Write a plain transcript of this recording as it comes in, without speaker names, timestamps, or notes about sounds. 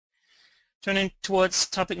Turning towards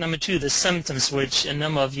topic number 2, the symptoms which a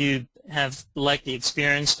number of you have likely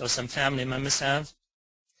experienced or some family members have.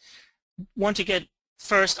 Want to get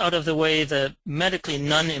first out of the way the medically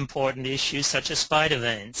non-important issues such as spider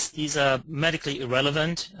veins. These are medically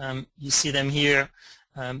irrelevant. You see them here.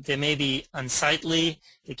 They may be unsightly.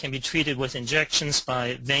 They can be treated with injections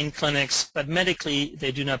by vein clinics, but medically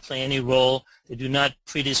they do not play any role. They do not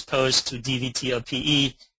predispose to DVT or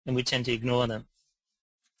PE, and we tend to ignore them.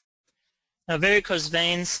 Now, varicose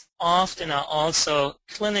veins often are also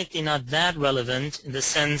clinically not that relevant in the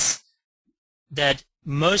sense that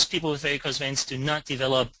most people with varicose veins do not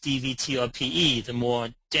develop DVT or PE, the more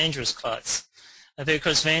dangerous clots.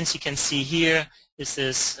 Varicose veins, you can see here, is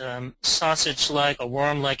this sausage-like or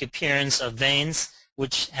worm-like appearance of veins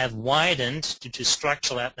which have widened due to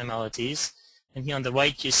structural abnormalities. And here on the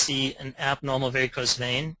right you see an abnormal varicose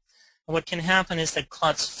vein. And what can happen is that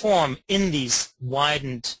clots form in these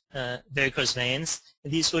widened varicose veins.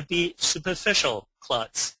 And these would be superficial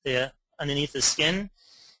clots. They're underneath the skin.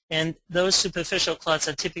 And those superficial clots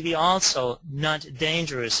are typically also not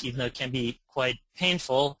dangerous, even though it can be quite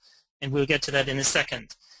painful, and we'll get to that in a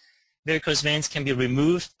second. Varicose veins can be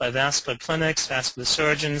removed by vascular clinics, vascular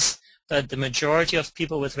surgeons, but the majority of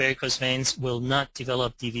people with varicose veins will not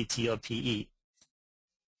develop DVT or PE.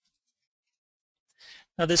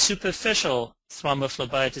 Now, the superficial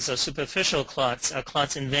thrombophlebitis or superficial clots are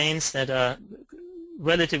clots in veins that are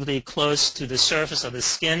relatively close to the surface of the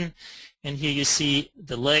skin. And here you see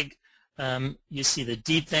the leg, you see the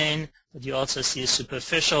deep vein, but you also see a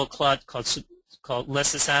superficial clot called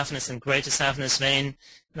less saphenous and greater saphenous vein.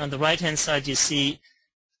 And on the right-hand side you see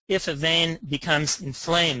if a vein becomes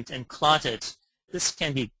inflamed and clotted, this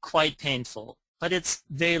can be quite painful, but it's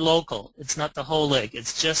very local. It's not the whole leg.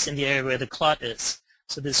 It's just in the area where the clot is.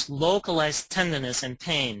 So this localized tenderness and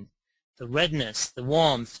pain, the redness, the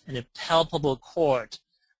warmth, and a palpable cord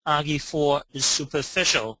argue for the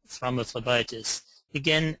superficial thrombophlebitis.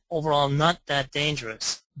 Again, overall not that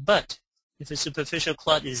dangerous. But if a superficial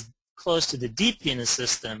clot is close to the deep venous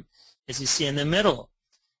system, as you see in the middle,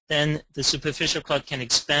 then the superficial clot can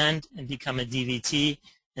expand and become a DVT,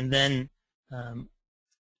 and then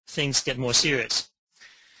things get more serious.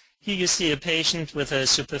 Here you see a patient with a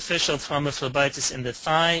superficial thrombophlebitis in the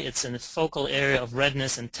thigh. It's in a focal area of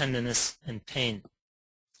redness and tenderness and pain.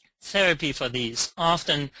 Therapy for these.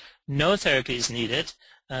 Often no therapy is needed,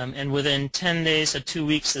 and within 10 days or 2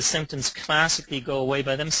 weeks the symptoms classically go away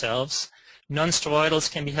by themselves.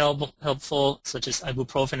 Non-steroidals can be helpful, such as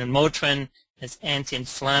ibuprofen and Motrin, as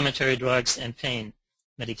anti-inflammatory drugs and pain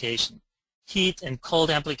medication. Heat and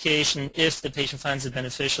cold application, if the patient finds it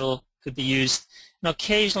beneficial, could be used. And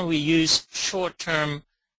occasionally we use short-term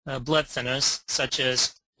blood thinners, such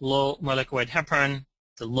as low molecular weight heparin,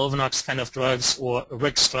 the Lovenox kind of drugs, or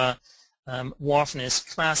Rixtra. Warfarin is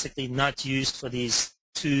classically not used for these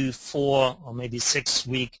 2, 4, or maybe 6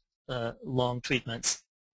 week long treatments.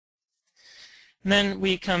 And then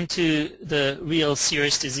we come to the real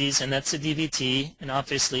serious disease, and that's a DVT. And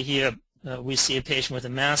obviously here we see a patient with a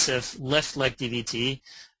massive left leg DVT.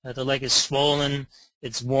 The leg is swollen,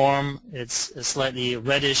 it's warm, it's slightly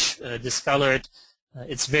reddish, discolored.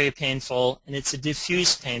 It's very painful, and it's a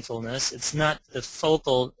diffuse painfulness. It's not the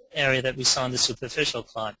focal area that we saw in the superficial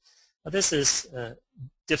clot. But this is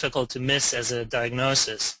difficult to miss as a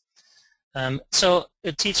diagnosis. So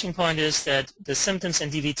the teaching point is that the symptoms in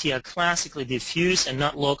DVT are classically diffuse and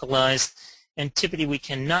not localized, and typically we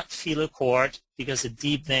cannot feel a cord because the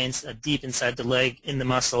deep veins are deep inside the leg in the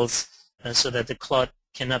muscles, so that the clot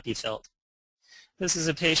cannot be felt. This is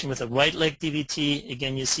a patient with a right leg DVT.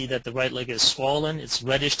 Again, you see that the right leg is swollen. It's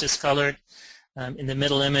reddish discolored. In the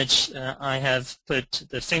middle image, I have put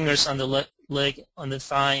the fingers on the leg, on the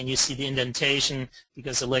thigh, and you see the indentation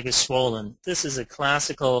because the leg is swollen. This is a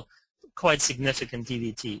classical, quite significant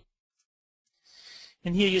DVT.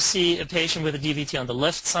 And here you see a patient with a DVT on the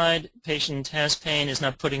left side. Patient has pain, is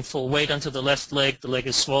not putting full weight onto the left leg. The leg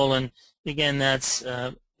is swollen. Again, that's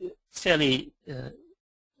fairly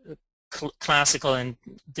classical and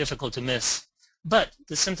difficult to miss. But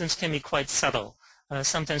the symptoms can be quite subtle.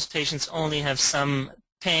 Sometimes patients only have some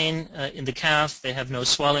pain in the calf. They have no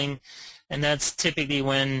swelling, and that's typically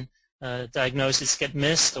when diagnoses get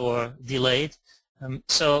missed or delayed.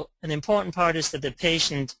 So an important part is that the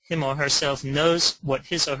patient, him or herself, knows what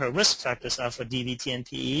his or her risk factors are for DVT and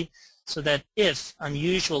PE, so that if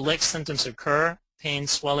unusual leg symptoms occur, pain,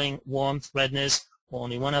 swelling, warmth, redness, or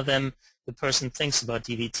only one of them, the person thinks about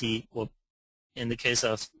DVT, or in the case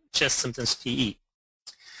of chest symptoms, PE.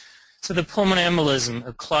 So the pulmonary embolism,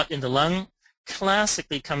 a clot in the lung,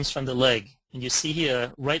 classically comes from the leg. And you see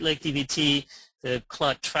here, right leg DVT, the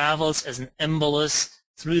clot travels as an embolus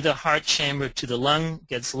through the heart chamber to the lung,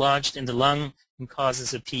 gets lodged in the lung, and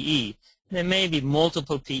causes a PE. There may be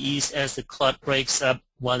multiple PEs as the clot breaks up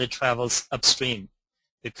while it travels upstream.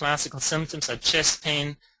 The classical symptoms are chest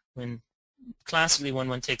pain, classically when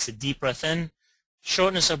one takes a deep breath in,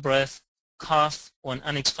 shortness of breath, cough, or an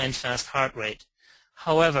unexplained fast heart rate.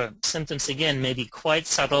 However, symptoms again may be quite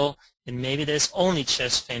subtle, and maybe there's only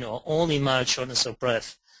chest pain or only mild shortness of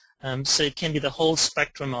breath. So it can be the whole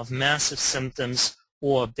spectrum of massive symptoms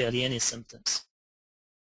or barely any symptoms.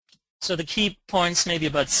 So the key points maybe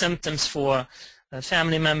about symptoms for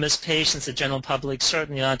family members, patients, the general public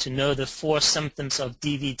certainly are to know the 4 symptoms of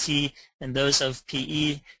DVT and those of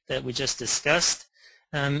PE that we just discussed.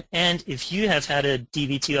 And if you have had a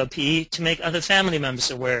DVT or PE, to make other family members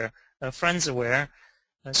aware, friends aware.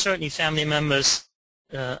 Certainly family members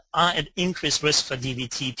are at increased risk for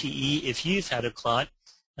DVT, PE if you've had a clot,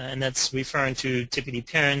 and that's referring to typically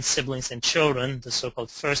parents, siblings, and children, the so-called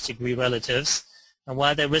first-degree relatives. And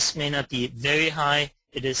while their risk may not be very high,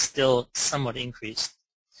 it is still somewhat increased.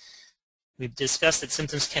 We've discussed that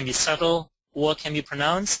symptoms can be subtle or can be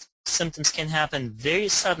pronounced. Symptoms can happen very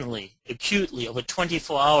suddenly, acutely, over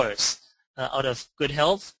 24 hours out of good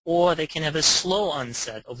health, or they can have a slow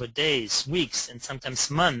onset over days, weeks, and sometimes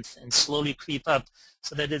months, and slowly creep up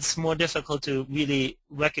so that it's more difficult to really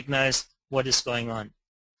recognize what is going on.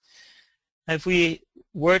 If we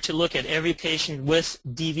were to look at every patient with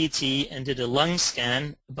DVT and did a lung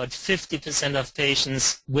scan, about 50% of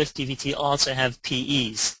patients with DVT also have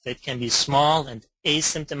PEs that can be small and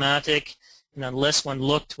asymptomatic, and unless one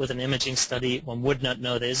looked with an imaging study, one would not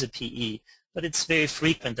know there is a PE. But it's very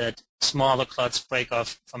frequent that smaller clots break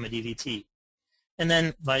off from a DVT. And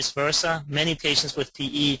then vice versa, many patients with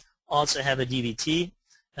PE also have a DVT,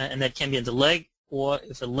 and that can be in the leg, or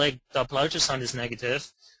if a leg Doppler ultrasound is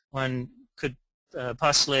negative, one could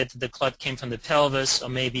postulate that the clot came from the pelvis or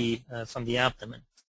maybe from the abdomen.